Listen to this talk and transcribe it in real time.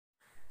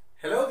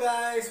Hello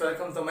guys!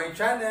 Welcome to my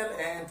channel,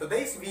 and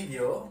today's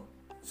video,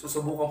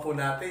 susubukan po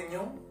natin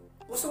yung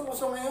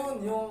usong-uso ngayon,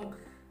 yung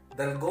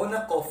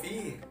Dalgona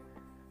Coffee.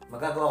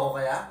 Magagawa ko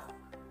kaya?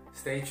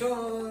 Stay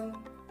tuned!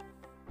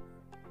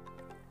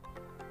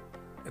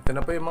 Ito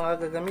na po yung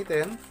mga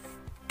gagamitin.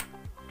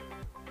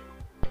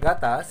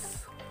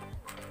 Gatas.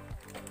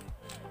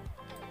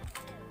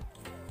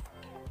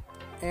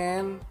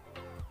 And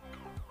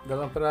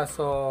dalawang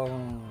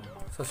pirasong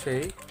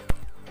sachet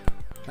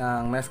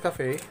ng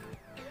Nescafe.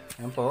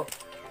 Yan po.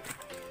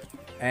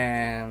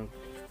 And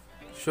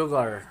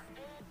sugar.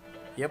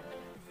 Yep.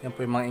 Yan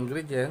po yung mga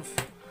ingredients.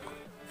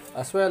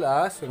 As well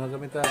as yung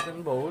gagamitin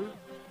natin bowl.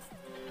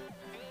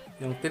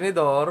 Yung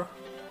tinidor.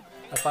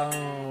 At pang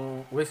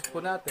whisk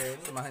po natin.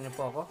 Samahan niyo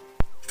po ako.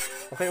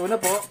 Okay, una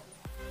po.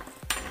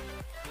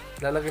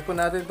 Lalagay po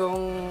natin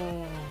itong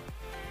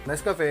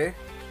Nescafe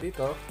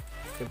dito.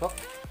 Okay po.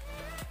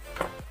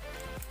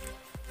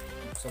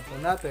 Buksan po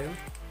natin.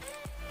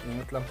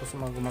 Ingat lang po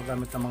sa mga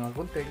gumagamit ng mga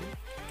gunting.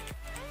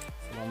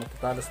 Mga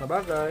matatalas na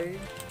bagay.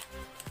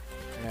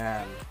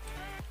 Ayan.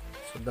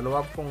 So,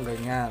 dalawa pong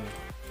ganyan.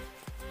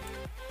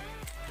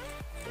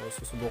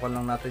 So, susubukan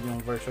lang natin yung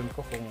version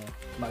ko kung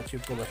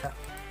ma-achieve ko ba siya.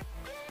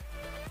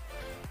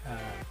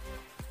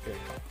 Okay.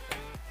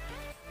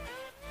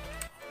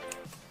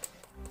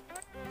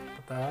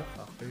 Patak.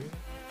 Okay.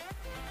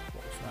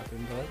 Focus natin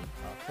doon.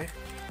 Okay.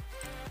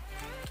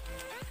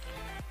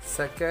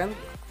 Second,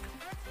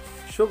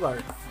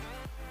 sugar.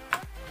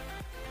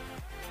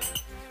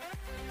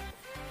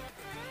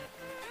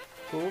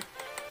 2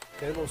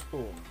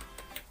 tablespoon.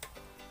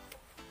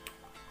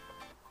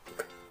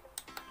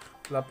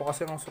 Wala po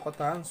kasi ang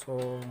sukatan,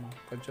 so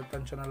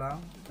tansya-tansya na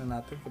lang. Tignan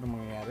natin kung ano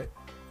mangyayari.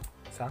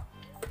 Isa.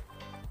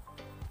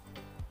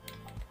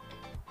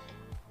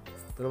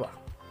 Dalawa.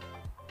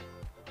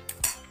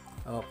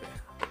 Okay.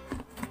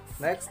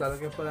 Next,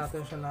 lalagyan po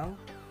natin siya ng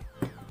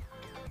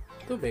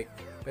tubig.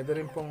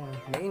 Pwede rin pong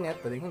mainit,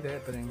 pwede hindi,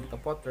 pwede rin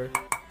tap water.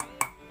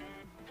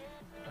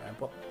 Ayan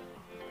po.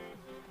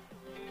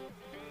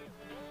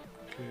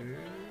 Okay.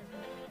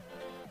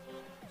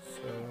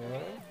 So,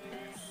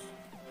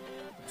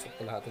 isip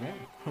ko lahat yan.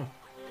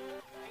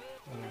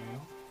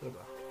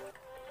 Diba?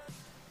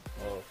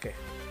 Okay.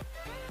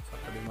 So,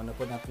 kaliman na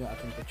po natin yung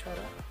ating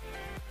kutsara.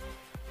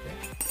 Okay.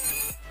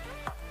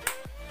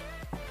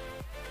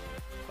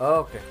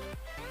 Okay.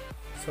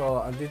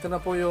 So, andito na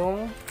po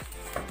yung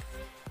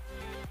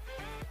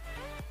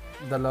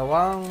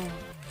dalawang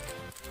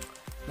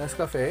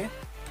Nescafe.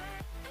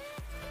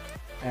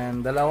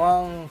 And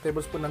dalawang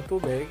tablespoon ng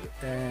tubig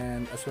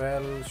and as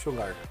well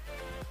sugar.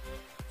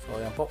 So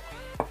ayan po.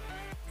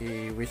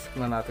 I-whisk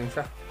na natin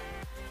siya.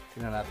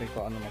 Tingnan natin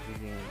kung ano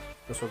magiging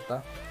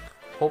resulta.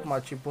 Hope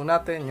ma-achieve po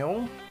natin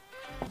yung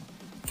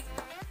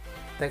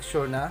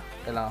texture na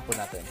kailangan po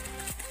natin.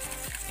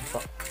 So,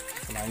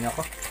 samahan niyo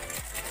ako.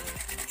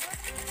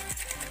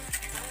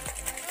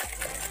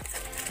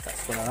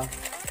 Taas ko na lang.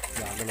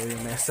 Gagalaw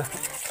yung mesa.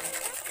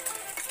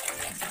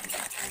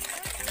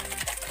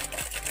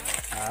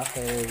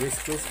 Okay,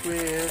 whisk, whisk,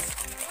 whisk.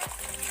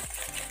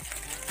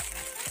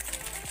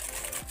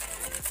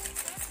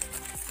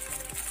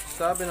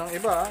 Sabi ng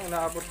iba,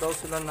 inaabot daw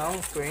sila ng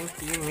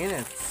 20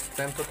 minutes.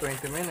 10 to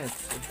 20 minutes.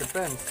 It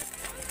depends.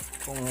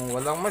 Kung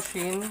walang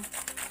machine,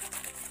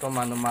 ito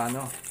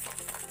mano-mano.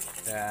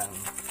 Yan.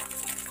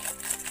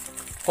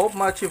 Hope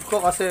ma-achieve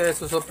ko kasi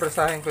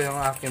susurpresahin ko yung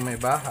aking may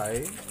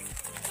bahay.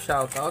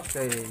 Shout out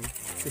kay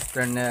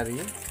Sister Neri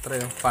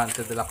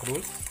Triunfante de la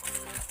Cruz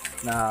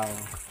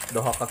ng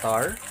Doha,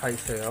 Qatar. Hi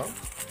sa'yo.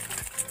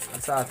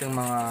 At sa ating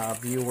mga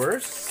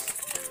viewers.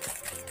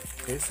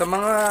 Okay, sa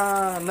mga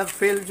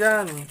nag-fail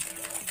dyan,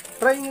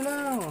 try nyo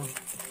lang.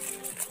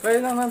 Try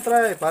lang ng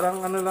try.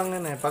 Parang ano lang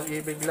yun eh,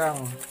 pag-ibig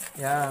lang.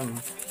 Yan.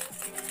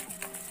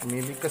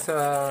 Umibig ka sa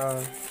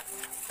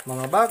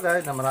mga bagay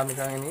na marami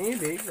kang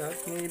iniibig at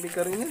iniibig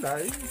ka rin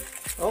nila.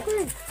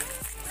 Okay.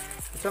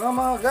 At saka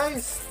mga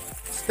guys,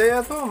 stay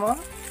at home ha.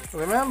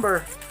 Remember,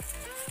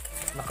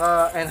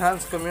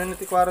 naka-enhanced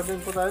community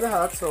quarantine po tayo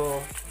lahat, so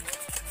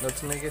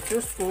let's make it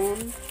useful.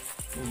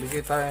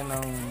 Magbigay tayo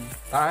ng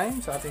time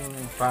sa ating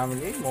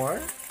family more.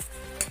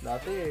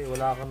 Dati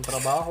wala kang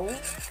trabaho,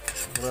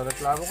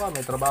 nagre-reklamo ka,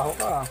 may trabaho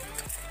ka,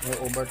 may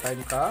overtime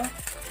ka,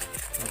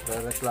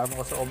 nagre-reklamo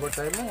ka sa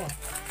overtime mo.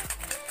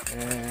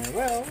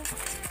 Well,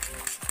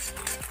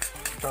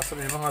 sa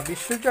may mga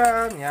bisyo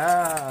dyan,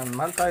 yan,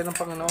 mahal tayo ng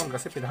Panginoon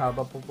kasi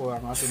pinahaba po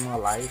ang ating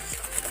mga life.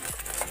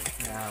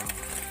 Yan.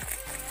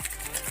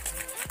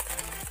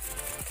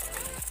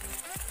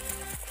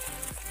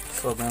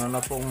 So, meron na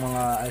pong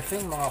mga, I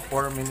think, mga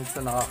 4 minutes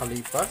na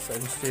nakakalipas.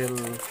 I'm still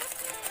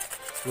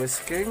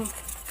whisking.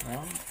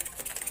 Ayan.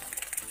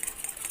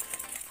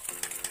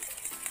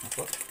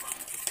 Ako.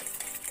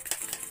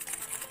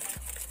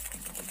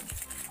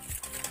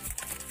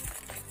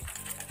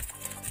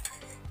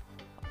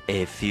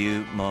 A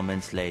few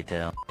moments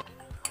later.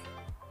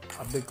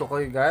 Update ko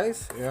kayo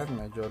guys. Ayan,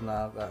 medyo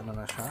ano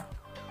na siya.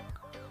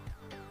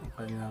 Ang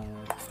kanyang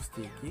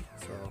sticky.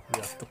 So,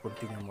 we have to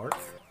continue more.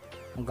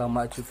 Hanggang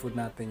ma-achieve po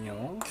natin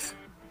yung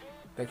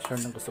texture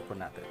na gusto po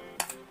natin.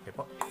 Okay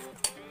po.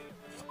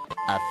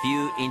 A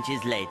few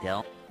inches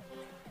later.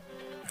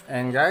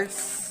 And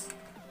guys,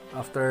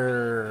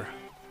 after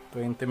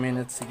 20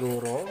 minutes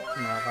siguro,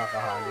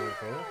 nakakahalo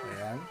ko.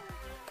 Ayan.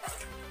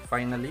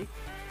 Finally,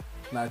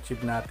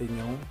 na-achieve natin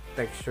yung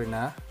texture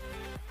na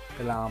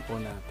kailangan po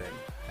natin.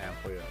 Ayan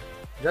po yun.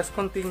 Just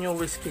continue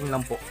whisking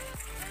lang po.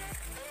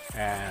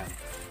 Ayan.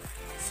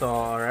 So,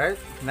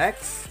 alright.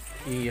 Next,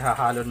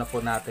 ihahalo na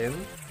po natin.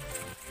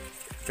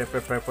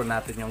 Prepare po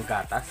natin yung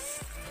gatas.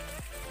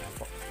 Ayan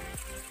po.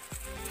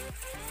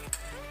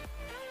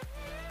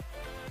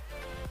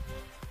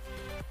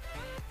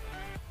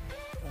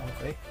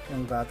 Okay.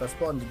 Yung gatas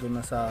po, ando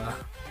doon na sa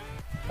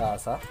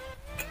tasa.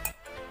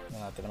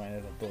 Yan natin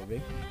naman yung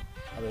tubig.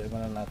 Haluin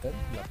muna natin.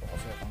 Wala po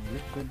kasi ang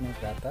liquid ng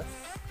gatas.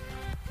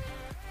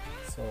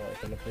 So,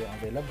 ito lang po yung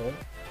available.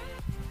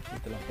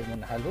 Ito lang po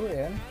muna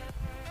haluin.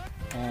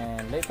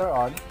 And later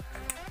on,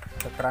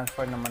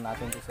 transfer naman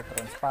natin ito sa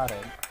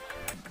transparent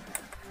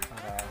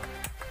para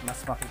mas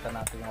makita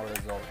natin yung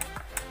result.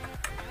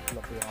 Ito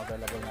lang po yung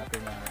available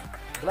natin na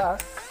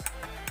glass.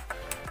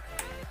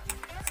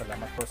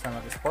 Salamat po sa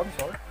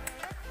nag-sponsor.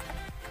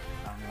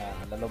 Ang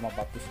Dalgona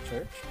Baptist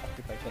Church.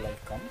 Occupy to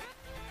Life Come.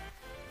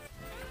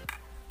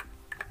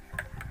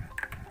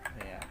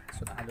 Ayan.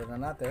 So, nahalo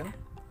na natin.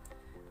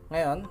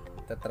 Ngayon,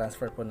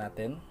 transfer po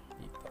natin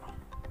dito.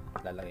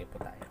 Lalagay po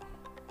tayo.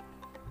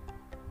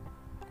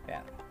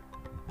 Ayan.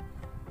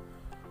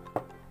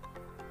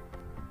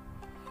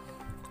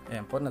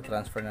 Ayan po,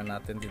 na-transfer na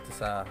natin dito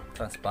sa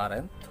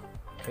transparent.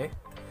 Okay.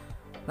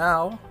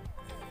 Now,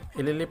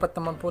 ililipat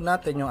naman po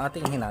natin yung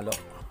ating hinalo.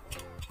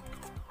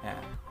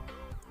 Ayan.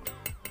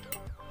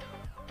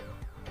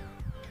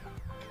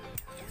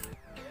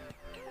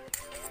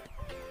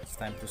 It's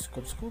time to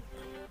scoop.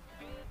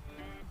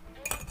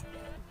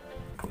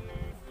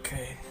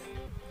 Okay.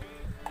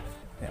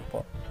 Ayan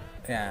po.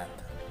 Ayan.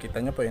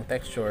 Kita nyo po yung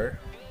texture.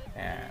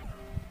 Ayan.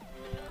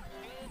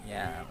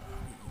 Ayan.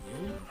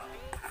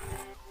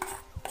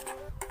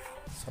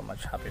 So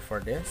much happy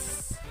for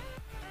this.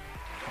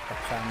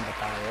 Nakachamba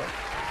tayo.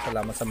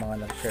 Salamat sa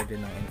mga nag-share din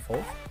ng info.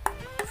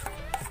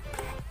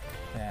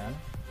 Ayan.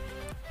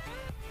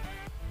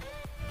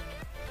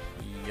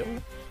 Yo.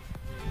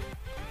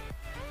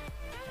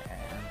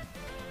 Ayan.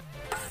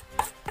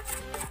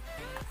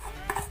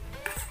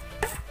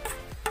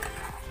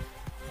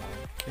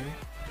 Okay.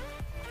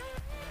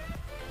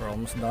 We're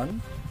almost done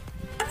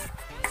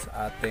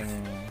sa ating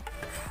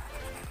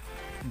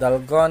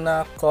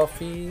Dalgona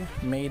Coffee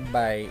made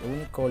by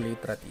Unico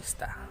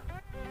Litratista.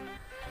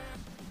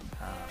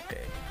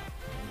 Okay.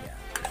 Ayan.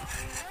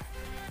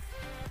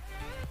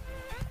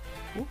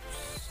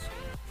 Oops.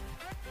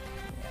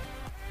 Ayan.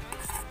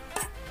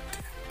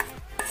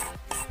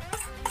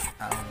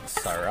 Ang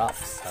sarap.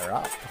 Sa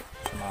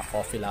mga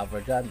coffee lover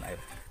dyan, ay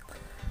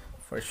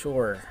for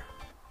sure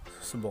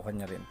susubukan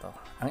nyo rin to.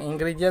 Ang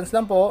ingredients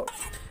lang po,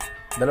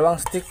 2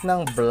 stick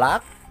ng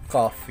black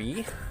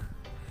coffee,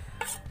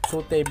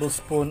 2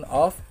 tablespoons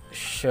of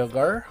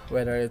sugar,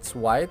 whether it's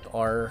white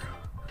or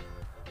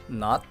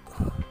not.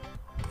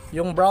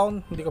 Yung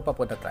brown, hindi ko pa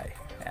po na-try.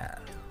 Ayan.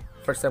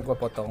 First time ko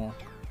po itong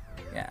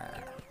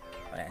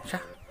ayan siya.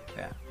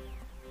 Ayan.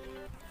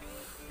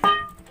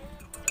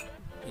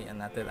 Iyan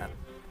natin at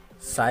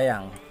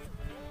sayang.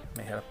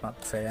 May hirap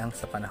magsayang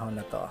sa panahon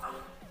na to.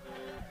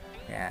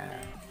 Ayan.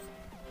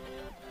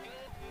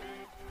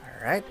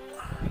 Alright.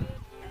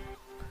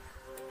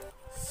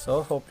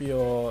 So, hope you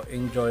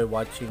enjoy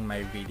watching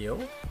my video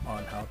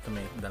on how to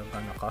make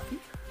Dalgona Coffee.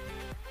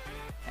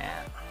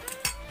 And,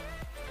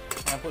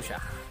 ayan po siya.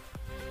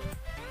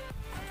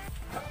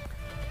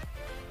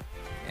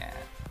 Ayan.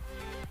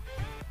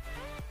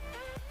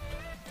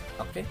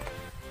 Okay.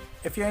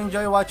 If you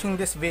enjoy watching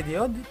this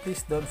video,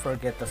 please don't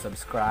forget to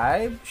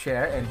subscribe,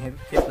 share, and hit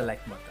the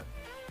like button.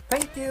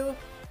 Thank you!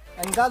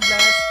 And God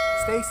bless!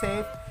 Stay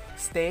safe!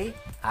 Stay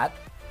at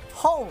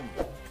home!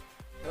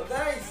 So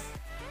guys,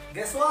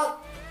 guess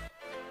what?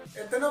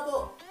 Ito na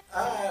po,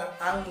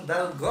 ang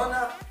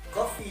Dalgona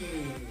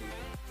Coffee.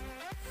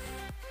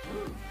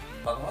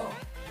 Bango.